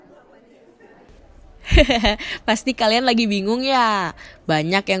Pasti kalian lagi bingung ya.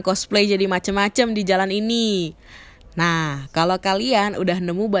 Banyak yang cosplay jadi macem-macem di jalan ini. Nah, kalau kalian udah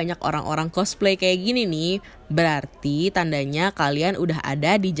nemu banyak orang-orang cosplay kayak gini nih, berarti tandanya kalian udah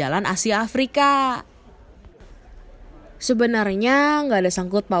ada di Jalan Asia Afrika. Sebenarnya nggak ada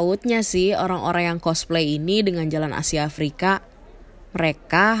sangkut pautnya sih orang-orang yang cosplay ini dengan Jalan Asia Afrika.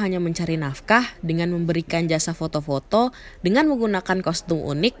 Mereka hanya mencari nafkah dengan memberikan jasa foto-foto dengan menggunakan kostum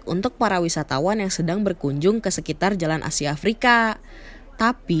unik untuk para wisatawan yang sedang berkunjung ke sekitar Jalan Asia Afrika.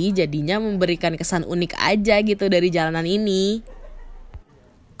 Tapi jadinya memberikan kesan unik aja gitu dari jalanan ini.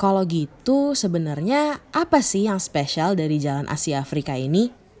 Kalau gitu sebenarnya apa sih yang spesial dari Jalan Asia Afrika ini?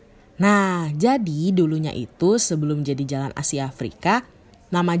 Nah, jadi dulunya itu sebelum jadi Jalan Asia Afrika,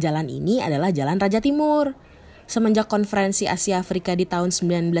 nama jalan ini adalah Jalan Raja Timur. Semenjak konferensi Asia Afrika di tahun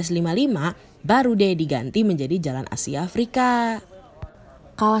 1955, baru deh diganti menjadi Jalan Asia Afrika.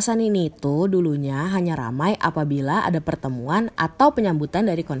 Kawasan ini tuh dulunya hanya ramai apabila ada pertemuan atau penyambutan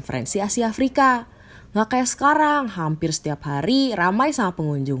dari konferensi Asia Afrika. Nggak kayak sekarang, hampir setiap hari ramai sama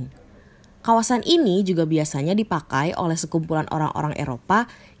pengunjung. Kawasan ini juga biasanya dipakai oleh sekumpulan orang-orang Eropa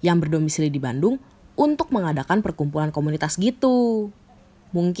yang berdomisili di Bandung untuk mengadakan perkumpulan komunitas gitu.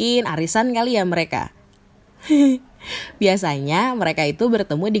 Mungkin arisan kali ya mereka. Biasanya mereka itu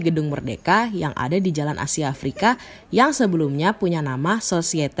bertemu di Gedung Merdeka yang ada di Jalan Asia Afrika yang sebelumnya punya nama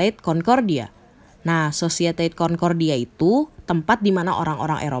Societe Concordia. Nah, Societe Concordia itu tempat di mana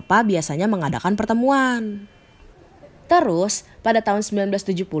orang-orang Eropa biasanya mengadakan pertemuan. Terus, pada tahun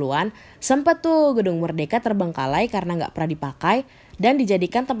 1970-an, sempat tuh Gedung Merdeka terbengkalai karena nggak pernah dipakai dan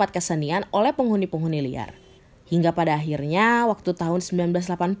dijadikan tempat kesenian oleh penghuni-penghuni liar. Hingga pada akhirnya waktu tahun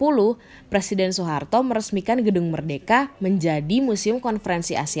 1980, Presiden Soeharto meresmikan Gedung Merdeka menjadi Museum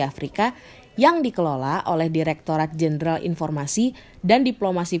Konferensi Asia Afrika yang dikelola oleh Direktorat Jenderal Informasi dan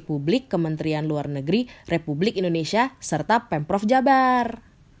Diplomasi Publik Kementerian Luar Negeri Republik Indonesia serta Pemprov Jabar.